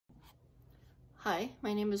Hi,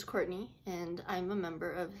 my name is Courtney, and I'm a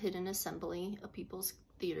member of Hidden Assembly, a people's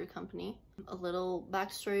theater company. A little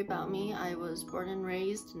backstory about me: I was born and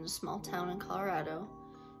raised in a small town in Colorado,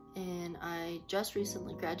 and I just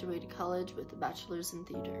recently graduated college with a bachelor's in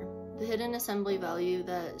theater. The Hidden Assembly value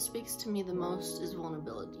that speaks to me the most is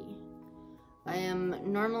vulnerability. I am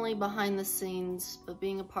normally behind the scenes, but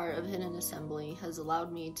being a part of Hidden Assembly has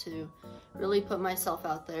allowed me to really put myself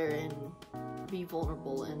out there and be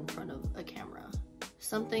vulnerable in front of a camera.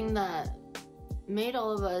 Something that made all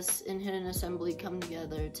of us in Hidden Assembly come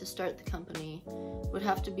together to start the company would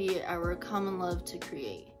have to be our common love to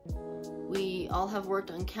create. We all have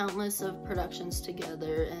worked on countless of productions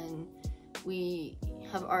together, and we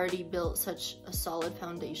have already built such a solid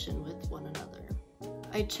foundation with one another.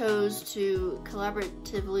 I chose to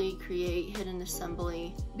collaboratively create Hidden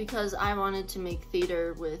Assembly because I wanted to make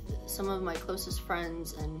theater with some of my closest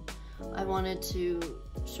friends, and I wanted to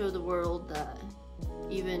show the world that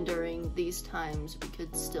even during these times we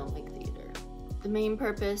could still make theater. The main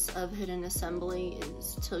purpose of Hidden Assembly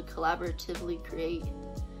is to collaboratively create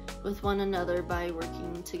with one another by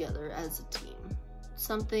working together as a team.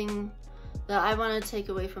 Something that I want to take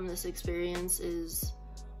away from this experience is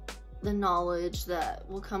the knowledge that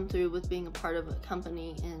will come through with being a part of a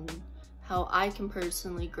company, and how I can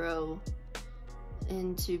personally grow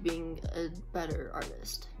into being a better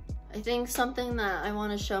artist. I think something that I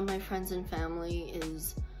want to show my friends and family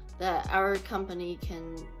is that our company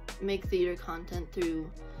can make theater content through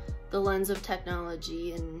the lens of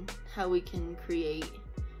technology, and how we can create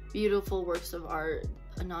beautiful works of art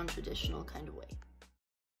a non-traditional kind of way.